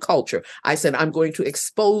expose you to culture. I said, I'm going to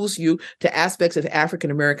expose you to aspects of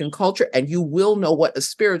African American culture, and you will know what a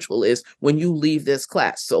spiritual is when you leave this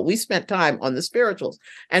class. So we spent time on the spirituals,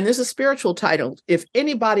 and there's a spiritual title, If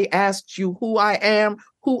Anybody Asks You Who I Am,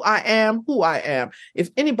 who I am, who I am.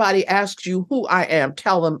 If anybody asks you who I am,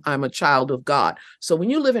 tell them I'm a child of God. So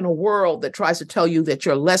when you live in a world that tries to tell you that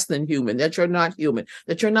you're less than human, that you're not human,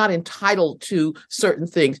 that you're not entitled to certain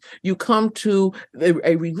things, you come to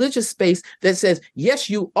a religious space that says, yes,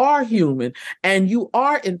 you are human and you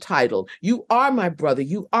are entitled. You are my brother.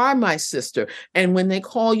 You are my sister. And when they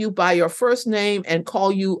call you by your first name and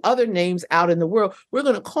call you other names out in the world, we're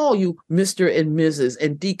going to call you Mr. and Mrs.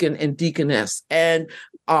 and Deacon and Deaconess, and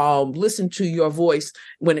listen to your voice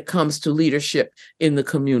when it comes to leadership in the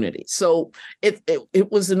community. So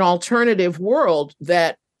it was an alternative world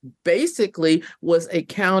that basically was a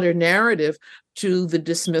counter narrative to the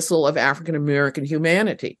dismissal of African American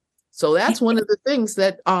humanity. So that's one of the things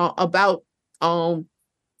that about and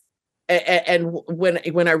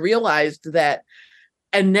when I realized that,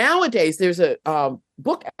 and nowadays there's a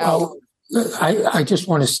book out. I just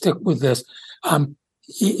want to stick with this.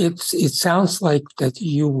 It sounds like that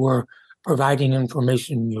you were providing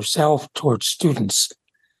information yourself towards students,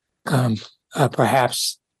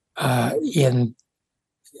 perhaps in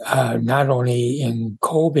not only in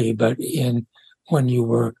Colby, but in when you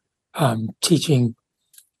were teaching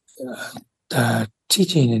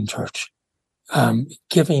in church,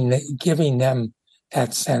 giving them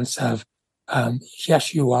that sense of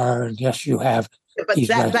yes, you are, and yes, you have. But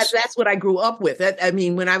that's what I grew up with. I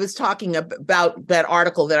mean, when I was talking about that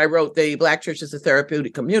article that I wrote, The Black Church as a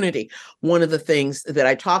Therapeutic Community, one of the things that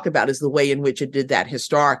I talk about is the way in which it did that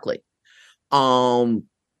historically. That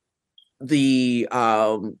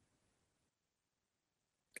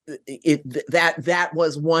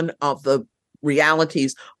was one of the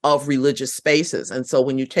realities of religious spaces. And so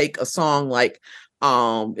when you take a song like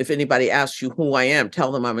if anybody asks you who I am,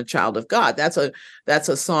 tell them I'm a child of God. That's a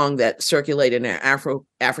song that circulated in an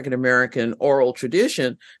African American oral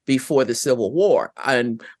tradition before the Civil War.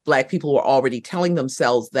 And Black people were already telling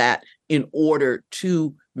themselves that in order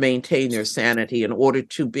to maintain their sanity, in order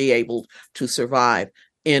to be able to survive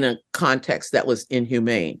in a context that was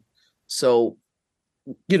inhumane. So,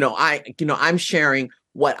 I'm sharing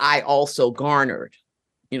what I also garnered,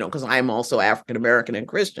 because I'm also African American and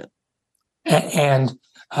Christian. And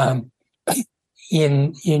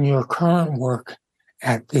in your current work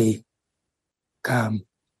at the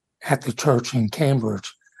church in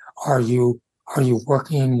Cambridge, are you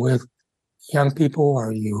working with young people?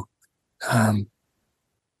 Are you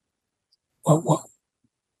what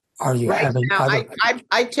are you right having? Now,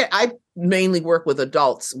 I mainly work with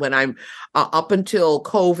adults. When I'm up until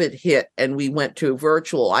COVID hit and we went to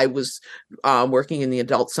virtual, I was working in the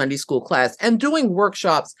adult Sunday school class and doing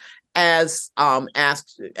workshops as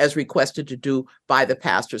asked, as requested to do by the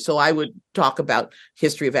pastor. So I would talk about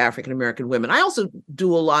history of African American women. I also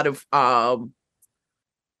do a lot of, I'm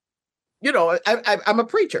a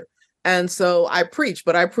preacher. And so I preach,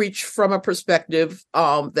 but I preach from a perspective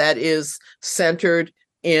that is centered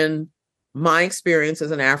in my experience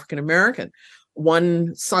as an African American.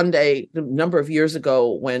 One Sunday, a number of years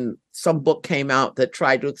ago, when some book came out that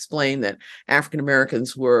tried to explain that African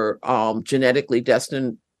Americans were genetically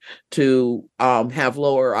destined to have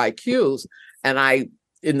lower IQs. And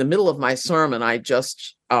in the middle of my sermon, I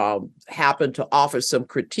just happened to offer some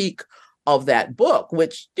critique of that book,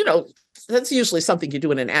 which, that's usually something you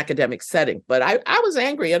do in an academic setting. But I was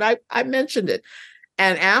angry and I mentioned it.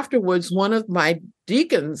 And afterwards, one of the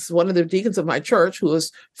deacons of my church, who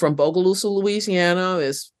was from Bogalusa, Louisiana,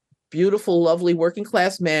 this beautiful, lovely working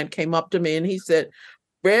class man, came up to me and he said,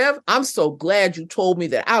 "Rev, I'm so glad you told me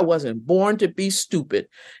that I wasn't born to be stupid.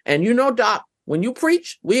 And Doc, when you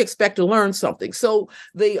preach, we expect to learn something." So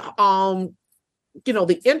the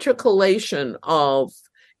intercalation of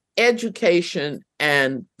education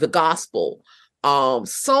and the gospel,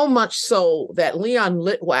 so much so that Leon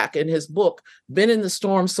Litwack in his book, Been in the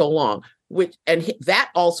Storm So Long, that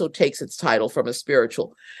also takes its title from a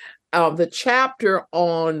spiritual, the chapter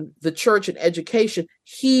on the church and education,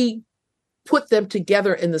 he put them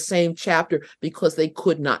together in the same chapter because they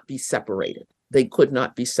could not be separated.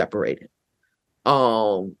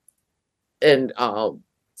 So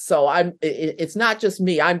it's not just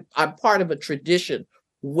me. I'm part of a tradition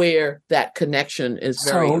where that connection is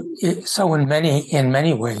very. So in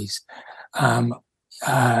many ways,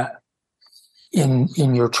 in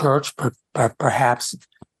your church, but perhaps.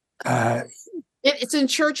 It's in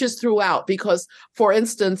churches throughout because, for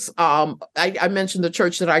instance, I mentioned the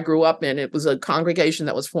church that I grew up in. It was a congregation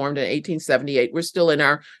that was formed in 1878. We're still in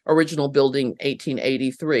our original building,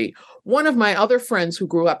 1883. One of my other friends who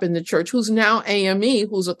grew up in the church, who's now AME,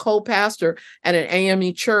 who's a co-pastor at an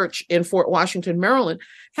AME church in Fort Washington, Maryland,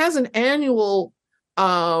 has an annual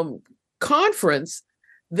conference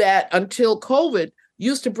that, until COVID,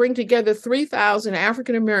 used to bring together 3,000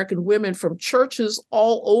 African American women from churches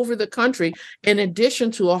all over the country, in addition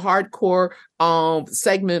to a hardcore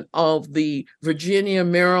segment of the Virginia,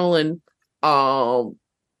 Maryland,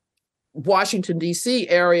 Washington, D.C.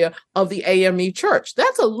 area of the AME church.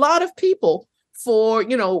 That's a lot of people for,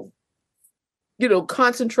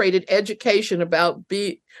 concentrated education about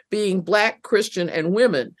being Black, Christian, and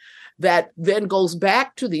women. That then goes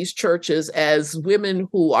back to these churches as women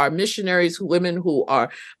who are missionaries, women who are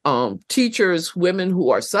teachers, women who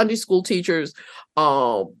are Sunday school teachers,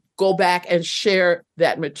 go back and share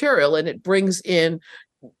that material. And it brings in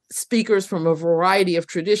speakers from a variety of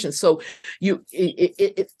traditions. So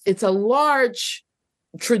it's a large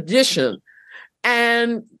tradition.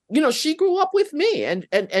 And, she grew up with me and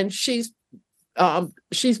she's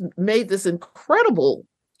made this incredible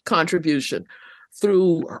contribution.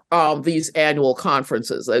 through these annual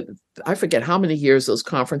conferences. I forget how many years those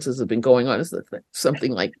conferences have been going on. Is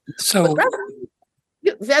something like so?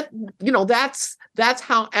 That's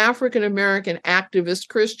how African American activist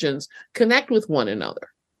Christians connect with one another.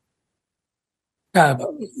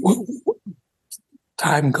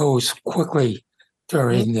 Time goes quickly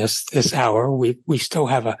during this hour. We still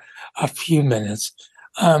have a few minutes.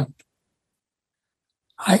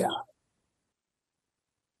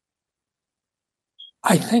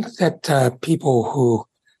 I think that people who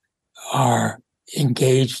are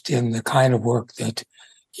engaged in the kind of work that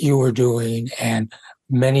you are doing, and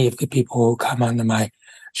many of the people who come onto my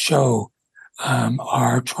show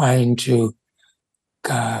are trying to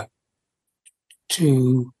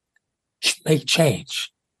make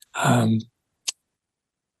change. And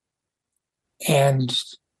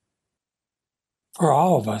for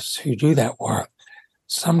all of us who do that work,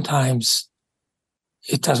 sometimes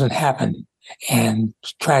it doesn't happen, and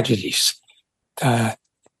tragedies.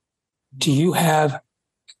 Do you have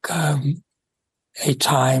a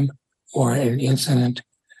time or an incident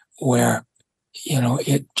where,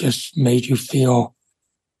 it just made you feel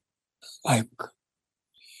like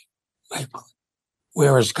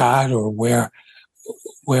where is God, or where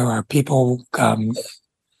are people?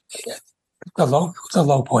 The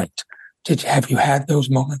low point. Have you had those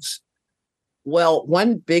moments? Well,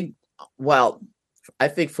 I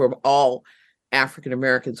think for all African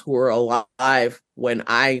Americans who are alive when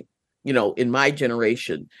in my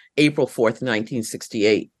generation, April 4th,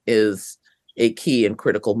 1968 is a key and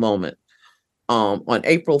critical moment. On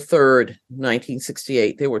April 3rd,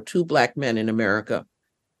 1968, there were 2 Black men in America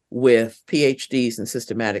with PhDs in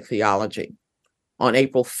systematic theology. On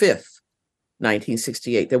April 5th,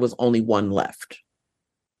 1968, there was only one left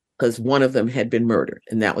because one of them had been murdered,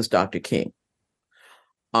 and that was Dr. King.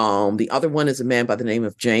 The other one is a man by the name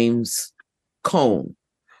of James Cone,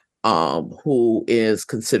 who is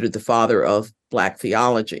considered the father of Black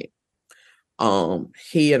theology.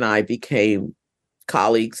 He and I became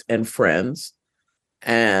colleagues and friends,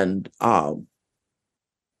 and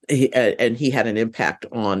he had an impact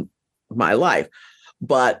on my life.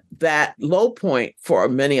 But that low point for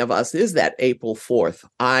many of us is that April 4th.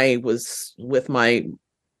 I was with my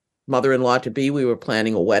mother-in-law to be. We were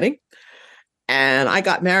planning a wedding, and I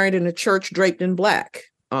got married in a church draped in black.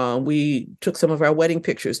 We took some of our wedding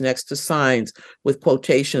pictures next to signs with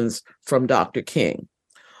quotations from Dr. King.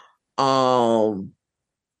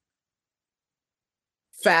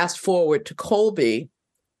 Fast forward to Colby,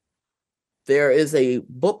 there is a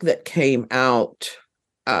book that came out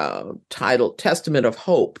titled Testament of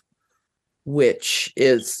Hope, which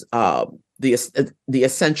is the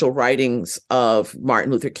essential writings of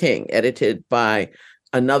Martin Luther King, edited by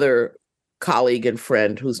another colleague and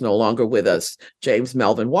friend who's no longer with us, James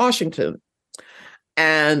Melvin Washington.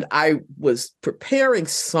 And I was preparing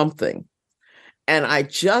something, and I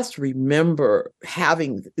just remember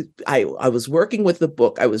I was working with the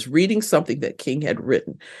book. I was reading something that King had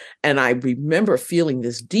written, and I remember feeling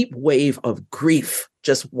this deep wave of grief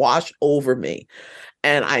just wash over me.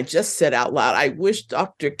 And I just said out loud, I wish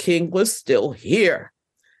Dr. King was still here.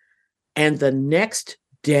 And the next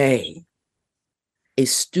day, a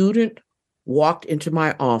student walked into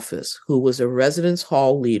my office who was a residence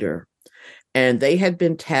hall leader, and they had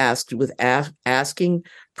been tasked with asking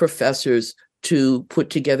professors to put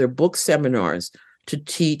together book seminars to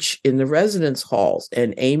teach in the residence halls.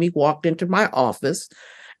 And Amy walked into my office,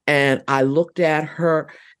 and I looked at her,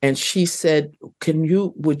 and she said,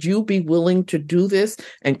 would you be willing to do this?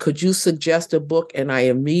 And could you suggest a book? And I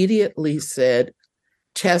immediately said,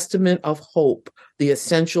 Testament of Hope, the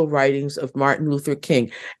essential writings of Martin Luther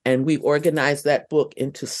King. And we organized that book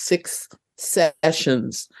into 6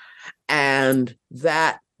 sessions. And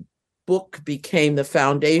that book became the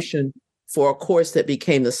foundation for a course that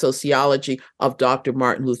became the sociology of Dr.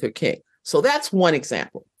 Martin Luther King. So that's one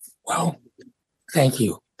example. Well, thank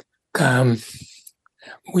you.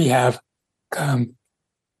 We have come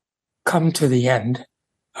to the end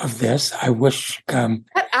of this. I wish that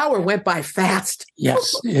hour went by fast.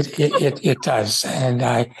 Yes, it does, and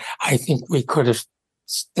I think we could have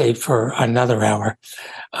stayed for another hour,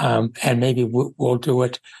 and maybe we'll do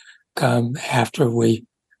it after we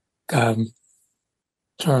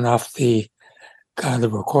turn off the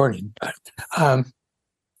recording.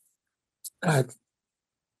 But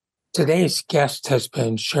today's guest has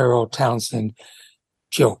been Cheryl Townsend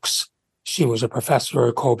Gilkes. She was a professor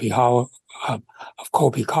at Colby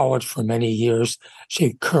College for many years.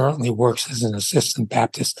 She currently works as an assistant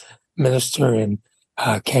Baptist minister in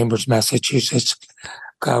Cambridge, Massachusetts.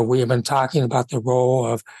 We have been talking about the role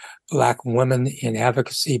of Black women in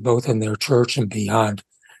advocacy, both in their church and beyond.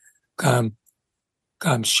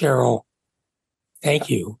 Cheryl, thank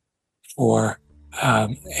you for a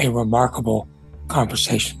remarkable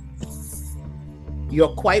conversation.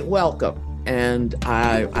 You're quite welcome. And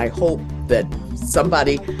I hope that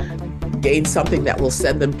somebody gains something that will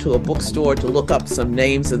send them to a bookstore to look up some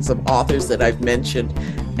names and some authors that I've mentioned,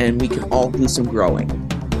 and we can all do some growing.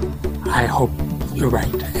 I hope you're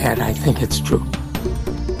right, and I think it's true.